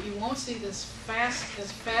 but you won't see as fast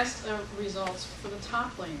results for the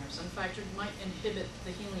top layers. In fact, you might inhibit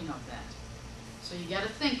the healing of that. So you got to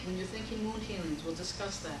think when you're thinking wound healings. We'll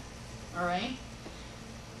discuss that. All right.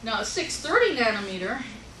 Now, a 630 nanometer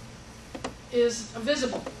is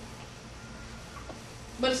visible,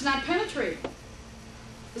 but it's not penetrating.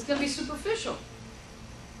 It's going to be superficial.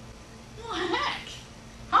 Well, heck,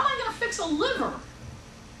 how am I going to fix a liver?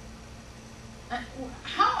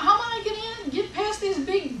 How am I going to get past these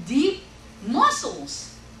big, deep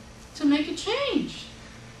muscles to make a change?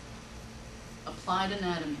 Applied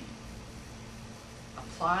anatomy.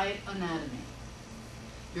 Applied anatomy.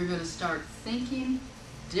 You're going to start thinking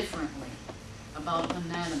differently about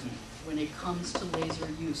anatomy when it comes to laser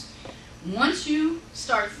use. Once you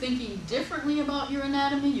start thinking differently about your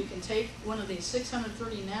anatomy, you can take one of these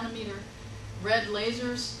 630 nanometer red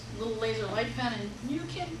lasers, little laser light pen, and you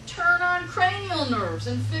can turn on cranial nerves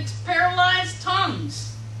and fix paralyzed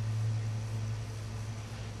tongues.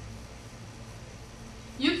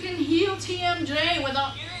 You can heal TMJ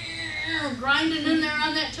without grinding in there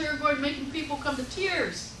on that pterygoid, making people come to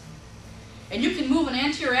tears. And you can move an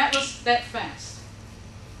anterior atlas that fast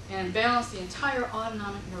and balance the entire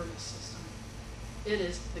autonomic nervous system. It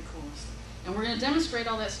is the coolest. And we're going to demonstrate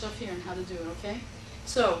all that stuff here and how to do it, okay?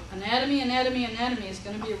 So, anatomy is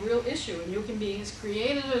going to be a real issue, and you can be as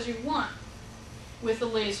creative as you want. with a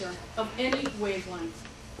laser of any wavelength.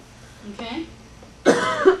 Okay?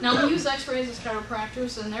 Now, we use X-rays as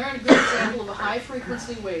chiropractors, and they're a good example of a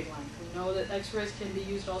high-frequency wavelength. We know that X-rays can be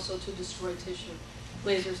used also to destroy tissue.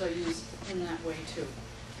 Lasers are used in that way, too,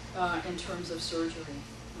 in terms of surgery.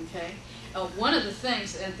 Okay? One of the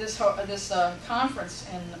things at this conference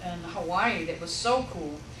in Hawaii that was so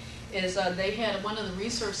cool is they had one of the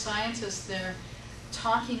research scientists there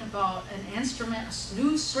talking about an instrument, a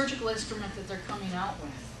new surgical instrument that they're coming out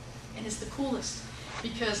with. And it's the coolest,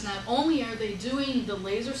 because not only are they doing the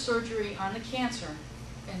laser surgery on the cancer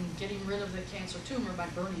and getting rid of the cancer tumor by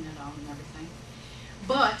burning it out and everything,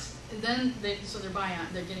 but then they're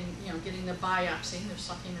getting the biopsy, they're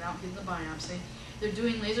sucking it out, getting the biopsy. They're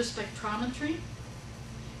doing laser spectrometry,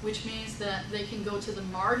 which means that they can go to the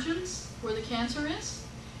margins where the cancer is,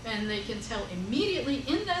 and they can tell immediately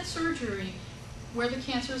in that surgery where the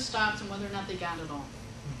cancer is stopped and whether or not they got it all.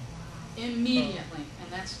 Immediately.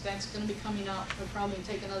 And that's going to be coming out. It'll probably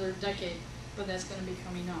take another decade, but that's going to be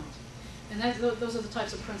coming out. And those are the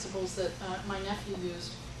types of principles that my nephew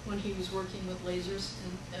used when he was working with lasers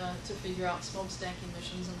and to figure out smokestack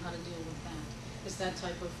emissions and how to deal with that. It's that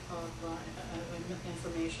type of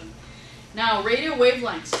information. Now, radio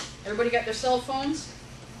wavelengths. Everybody got their cell phones?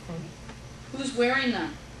 Who's wearing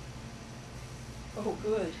them? Oh,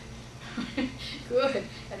 good. Good.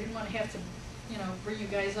 I didn't want to have to, bring you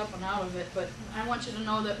guys up and out of it, but I want you to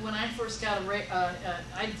know that when I first got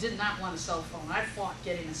I did not want a cell phone. I fought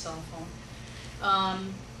getting a cell phone.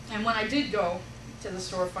 And when I did go to the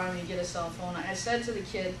store finally to get a cell phone, I said to the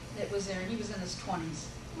kid that was there, and he was in his 20s,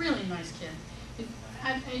 really nice kid.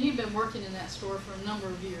 And he'd been working in that store for a number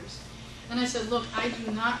of years. And I said, look, I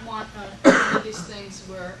do not want one of these things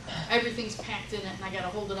where everything's packed in it and I got to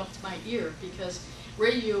hold it up to my ear, because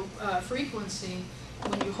radio frequency,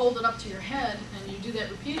 when you hold it up to your head and you do that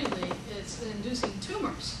repeatedly, it's inducing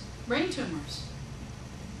tumors, brain tumors.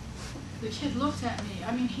 The kid looked at me.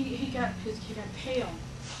 I mean, he got pale.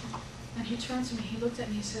 And he turned to me, he looked at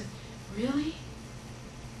me, he said, really?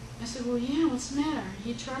 I said, well, yeah, what's the matter?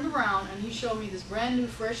 He turned around and he showed me this brand new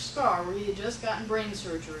fresh scar where he had just gotten brain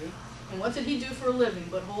surgery. And what did he do for a living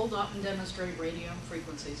but hold up and demonstrate radio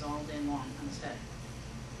frequencies all day long on his head?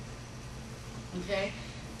 Okay?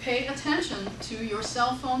 Pay attention to your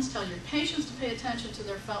cell phones. Tell your patients to pay attention to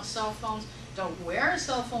their cell phones. Don't wear a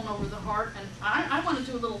cell phone over the heart. And I want to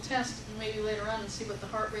do a little test maybe later on and see what the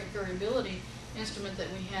heart rate variability instrument that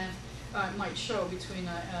we have might show between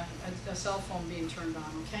a cell phone being turned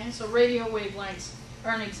on. Okay? So radio wavelengths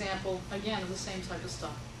are an example, again, of the same type of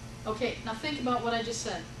stuff. Okay, now think about what I just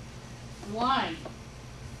said. Why?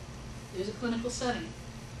 There's a clinical setting.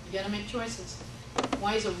 You got to make choices.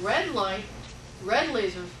 Why is a red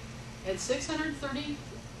laser at 630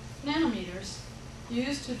 nanometers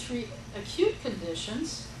used to treat acute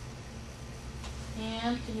conditions?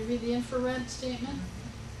 And can you read the infrared statement?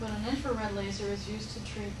 But an infrared laser is used to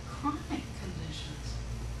treat chronic conditions.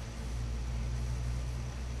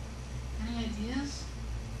 Any ideas?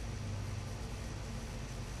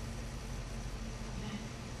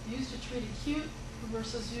 Okay. Used to treat acute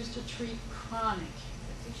versus used to treat chronic.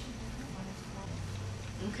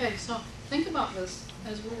 Okay, so think about this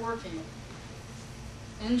as we're working.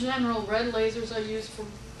 In general, red lasers are used for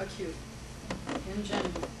acute. In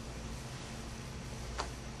general.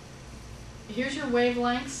 Here's your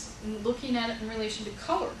wavelengths, and looking at it in relation to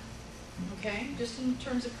color. Okay, just in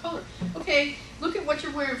terms of color. Okay, look at what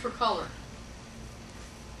you're wearing for color.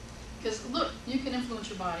 Because look, you can influence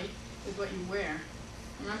your body with what you wear.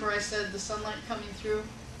 Remember I said the sunlight coming through?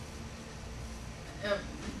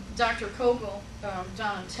 Dr. Kogel,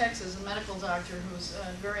 down in Texas, a medical doctor who's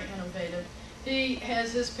very innovative, he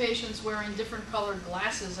has his patients wearing different colored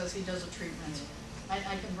glasses as he does a treatment. I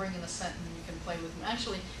can bring in a set and you can play with them.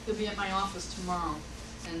 Actually, he'll be at my office tomorrow,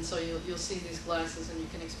 and so you'll see these glasses and you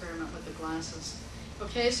can experiment with the glasses.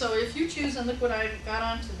 Okay, so if you choose, and look what I got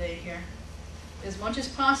on today here, as much as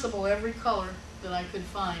possible every color that I could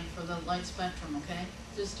find for the light spectrum, okay?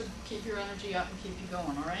 Just to keep your energy up and keep you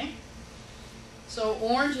going, all right? So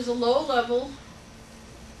orange is a low level,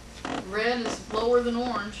 red is lower than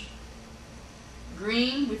orange.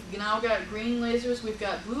 Green, we've now got green lasers, we've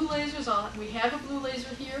got blue lasers, we have a blue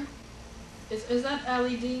laser here. Is that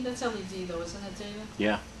LED? That's LED though, isn't it, David?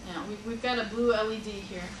 Yeah. Yeah, we've got a blue LED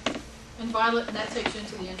here. And violet, and that takes you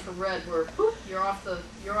into the infrared where whoop, you're off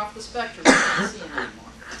the spectrum, you can't see it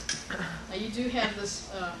anymore. Now you do have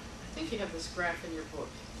this, I think you have this graph in your book,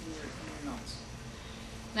 in your notes.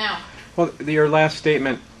 Now. Well, your last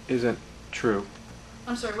statement isn't true.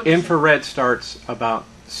 I'm sorry, what did you say? Infrared starts about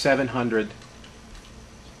 700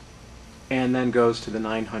 and then goes to the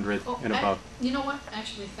 900 Oh, and above. you know what?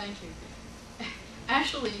 Actually, thank you.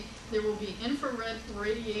 Actually, there will be infrared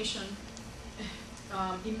radiation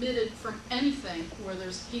emitted from anything where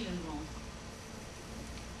there's heat involved.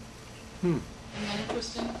 Isn't that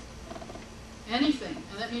interesting? Anything,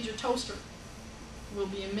 and that means your toaster will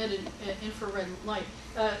be emitted infrared light.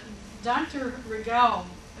 Dr. Rigau,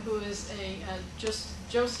 who is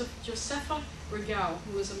Josefa Rigau,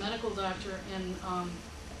 who is a medical doctor in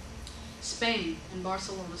Spain, in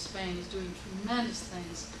Barcelona, Spain, is doing tremendous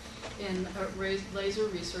things in laser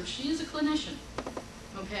research. She is a clinician,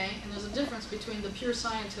 okay? And there's a difference between the pure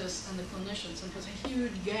scientists and the clinicians, and there's a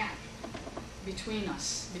huge gap between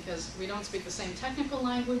us because we don't speak the same technical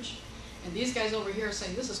language. And these guys over here are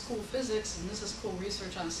saying this is cool physics and this is cool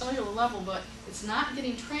research on a cellular level, but it's not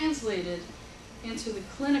getting translated into the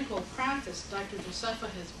clinical practice. Dr. Josefa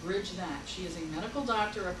has bridged that. She is a medical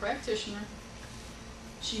doctor, a practitioner.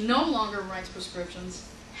 She no longer writes prescriptions,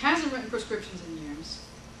 hasn't written prescriptions in years.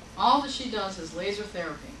 All that she does is laser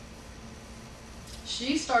therapy.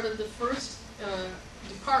 She started the first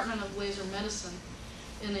department of laser medicine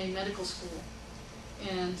in a medical school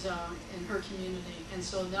and in her community. And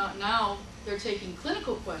so now they're taking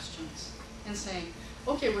clinical questions and saying,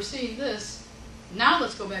 okay, we're seeing this, now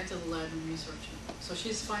let's go back to the lab and research it. So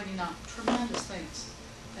she's finding out tremendous things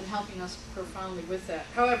and helping us profoundly with that.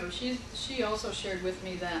 However, she also shared with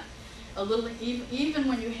me that a little, even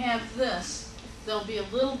when you have this, there'll be a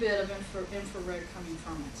little bit of infrared coming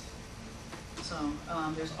from it. So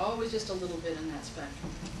there's always just a little bit in that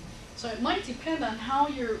spectrum. So it might depend on how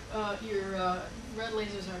your red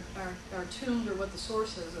lasers are tuned or what the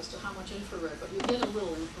source is as to how much infrared, but you get a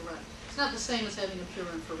little infrared. It's not the same as having a pure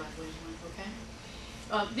infrared wavelength, okay?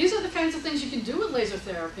 These are the kinds of things you can do with laser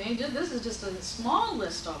therapy. This is just a small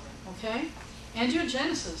list of it, okay?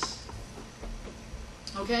 Angiogenesis.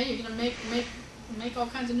 Okay, you're going to make all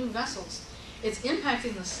kinds of new vessels. It's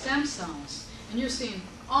impacting the stem cells, and you're seeing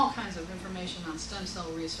all kinds of information on stem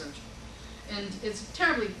cell research. And it's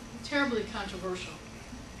terribly, terribly controversial.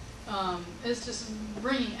 It's just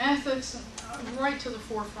bringing ethics right to the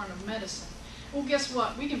forefront of medicine. Well, guess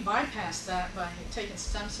what? We can bypass that by taking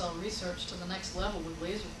stem cell research to the next level with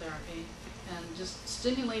laser therapy and just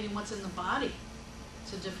stimulating what's in the body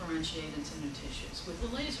to differentiate into new tissues with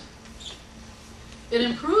the laser. It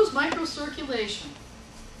improves microcirculation.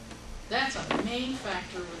 That's a main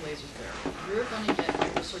factor with laser therapy. You're going to get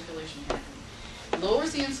microcirculation happening.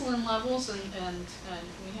 Lowers the insulin levels, and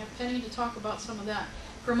we have Penny to talk about some of that.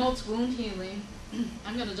 Promotes wound healing.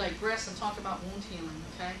 I'm going to digress and talk about wound healing,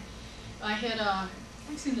 okay? I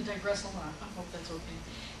seem to digress a lot. I hope that's okay.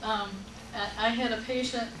 I had a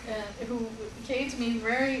patient who came to me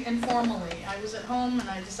very informally. I was at home and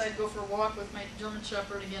I decided to go for a walk with my German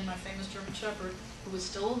Shepherd, again, my famous German Shepherd, who was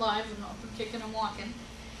still alive and up and kicking and walking,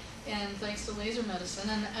 and thanks to laser medicine.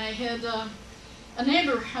 And I had a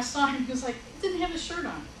neighbor, I saw him, he was like, he didn't have his shirt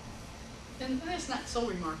on. And that's not so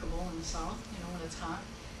remarkable in the South, you know, when it's hot.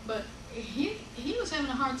 But he was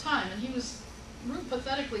having a hard time, and he was real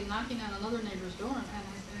pathetically knocking on another neighbor's door, and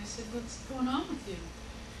I said, what's going on with you?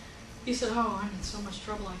 He said, oh, I'm in so much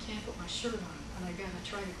trouble, I can't put my shirt on, and I gotta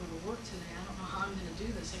try to go to work today. I don't know how I'm gonna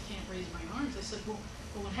do this, I can't raise my arms. I said, well,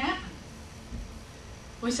 what happened?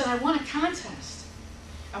 Well, he said, I won a contest.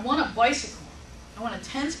 I won a bicycle. I won a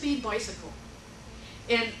 10-speed bicycle.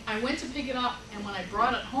 And I went to pick it up, and when I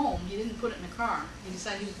brought it home, he didn't put it in the car. He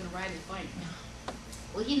decided he was gonna ride his bike.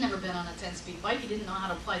 Well, he'd never been on a 10-speed bike. He didn't know how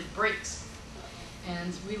to apply the brakes.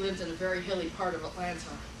 And we lived in a very hilly part of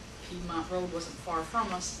Atlanta. Piedmont Road wasn't far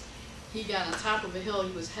from us. He got on top of a hill.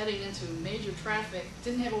 He was heading into major traffic.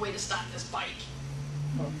 Didn't have a way to stop this bike.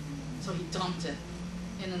 So he dumped it.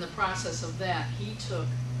 And in the process of that, he took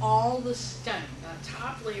all the skin, the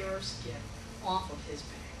top layer of skin, off of his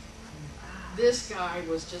back. This guy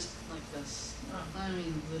was just like this. I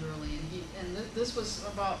mean, literally. And this was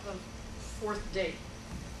about the 4th day.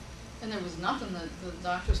 And there was nothing that the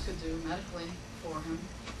doctors could do medically for him.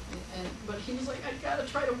 But he was like, I gotta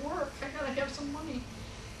try to work. I gotta have some money.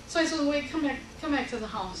 So I said, wait, come back to the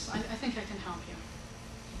house. I think I can help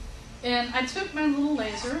you. And I took my little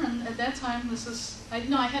laser, and at that time,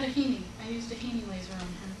 I had a Heaney. I used a Heaney laser on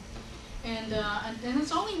him. And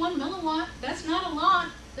it's only 1 milliwatt. That's not a lot.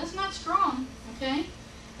 That's not strong, okay?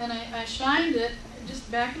 And I shined it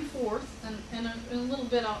just back and forth, and in a little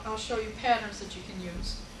bit I'll show you patterns that you can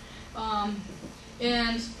use.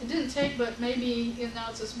 And it didn't take but maybe, now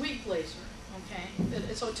it's this weak laser,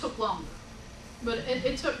 okay? So it took longer. But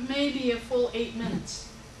it took maybe a full 8 minutes.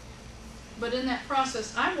 But in that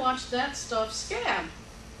process, I watched that stuff scab.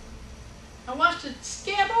 I watched it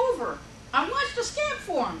scab over. I watched a scan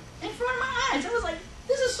form in front of my eyes. I was like,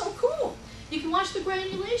 this is so cool. You can watch the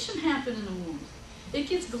granulation happen in the wound. It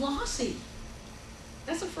gets glossy.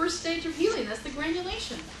 That's the first stage of healing. That's the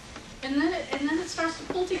granulation. And then it starts to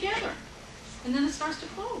pull together. And then it starts to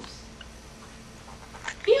close.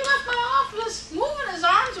 He left my office moving his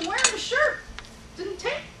arms and wearing a shirt. Didn't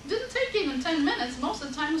take even 10 minutes. Most of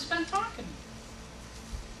the time was spent talking.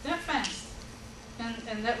 That fast.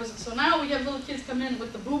 And that was, so now we have little kids come in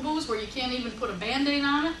with the boo-boos where you can't even put a Band-Aid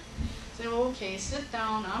on it. Say, well, okay, sit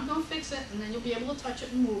down, I'm going to fix it, and then you'll be able to touch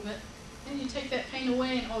it and move it. And you take that pain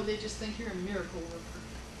away, and oh, they just think you're a miracle worker.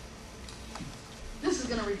 This is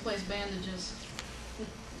going to replace bandages.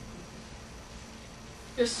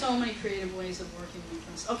 There's so many creative ways of working with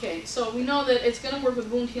this. Okay, so we know that it's going to work with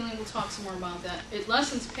wound healing. We'll talk some more about that. It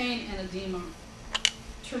lessens pain and edema.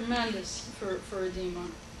 Tremendous for edema.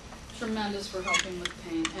 Tremendous for helping with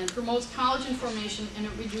pain. And promotes collagen formation, and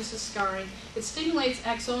it reduces scarring. It stimulates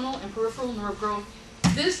axonal and peripheral nerve growth.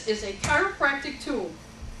 This is a chiropractic tool.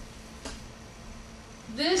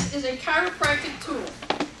 This is a chiropractic tool.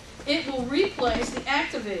 It will replace the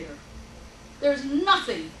activator. There's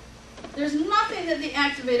nothing that the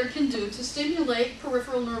activator can do to stimulate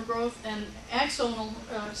peripheral nerve growth and axonal,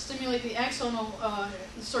 stimulate the axonal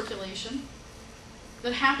circulation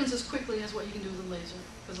that happens as quickly as what you can do with a laser,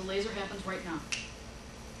 because the laser happens right now.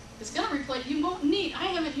 It's going to replace, you won't need, I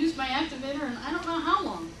haven't used my activator in I don't know how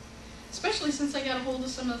long, especially since I got a hold of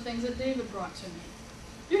some of the things that David brought to me.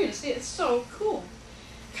 You're going to see it's so cool.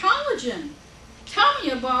 Collagen. Tell me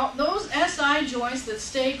about those SI joints that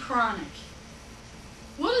stay chronic.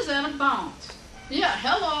 What is that about? Yeah,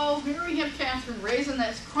 hello, here we have Catherine raising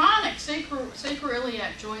that chronic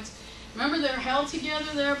sacroiliac joints. Remember they're held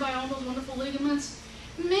together there by all those wonderful ligaments?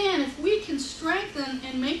 Man, if we can strengthen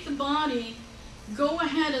and make the body go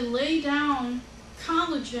ahead and lay down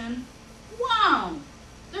collagen, wow,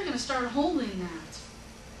 they're going to start holding that.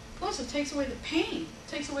 Plus it takes away the pain,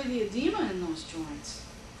 it takes away the edema in those joints.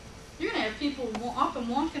 You're going to have people up and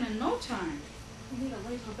walking in no time. You need a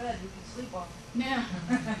laser bed you can sleep on. Yeah.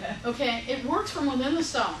 Okay, it works from within the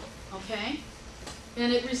cell, okay?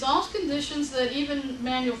 And it resolves conditions that even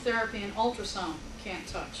manual therapy and ultrasound can't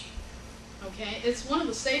touch. Okay? It's one of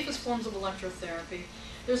the safest forms of electrotherapy.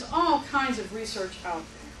 There's all kinds of research out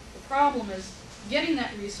there. The problem is getting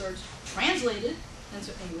that research translated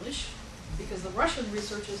into English, because the Russian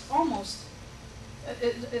research is almost,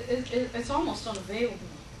 it's almost unavailable.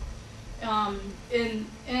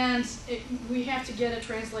 We have to get it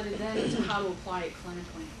translated then into how to apply it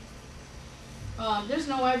clinically. There's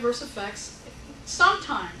no adverse effects.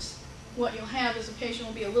 Sometimes what you'll have is a patient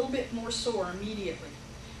will be a little bit more sore immediately,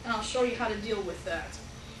 and I'll show you how to deal with that.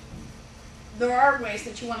 There are ways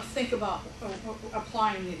that you want to think about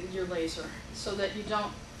applying your laser so that you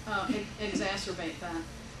don't exacerbate that.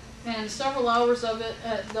 And several hours of it,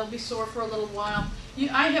 they'll be sore for a little while.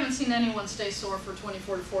 I haven't seen anyone stay sore for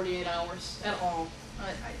 24 to 48 hours at all.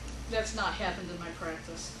 That's not happened in my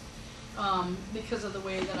practice because of the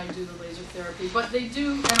way that I do the laser therapy. But they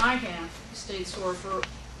do, and I have, stayed sore for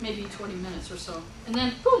maybe 20 minutes or so. And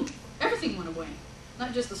then, boom, everything went away.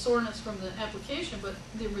 Not just the soreness from the application, but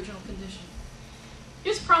the original condition.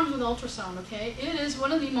 Here's problems with ultrasound, okay? It is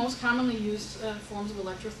one of the most commonly used forms of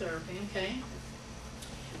electrotherapy, okay?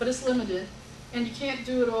 But it's limited, and you can't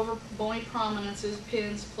do it over bony prominences,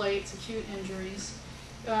 pins, plates, acute injuries.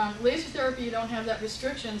 Laser therapy, you don't have that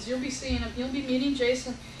restrictions. You'll be meeting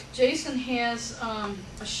Jason. Jason has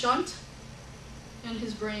a shunt in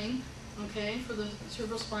his brain, okay, for the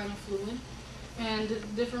cerebrospinal fluid, and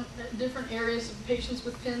different areas of patients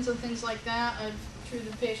with pins and things like that. I've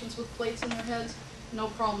treated patients with plates in their heads. No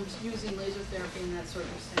problems using laser therapy in that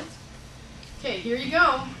circumstance. Okay, here you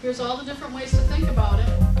go. Here's all the different ways to think about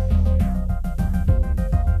it.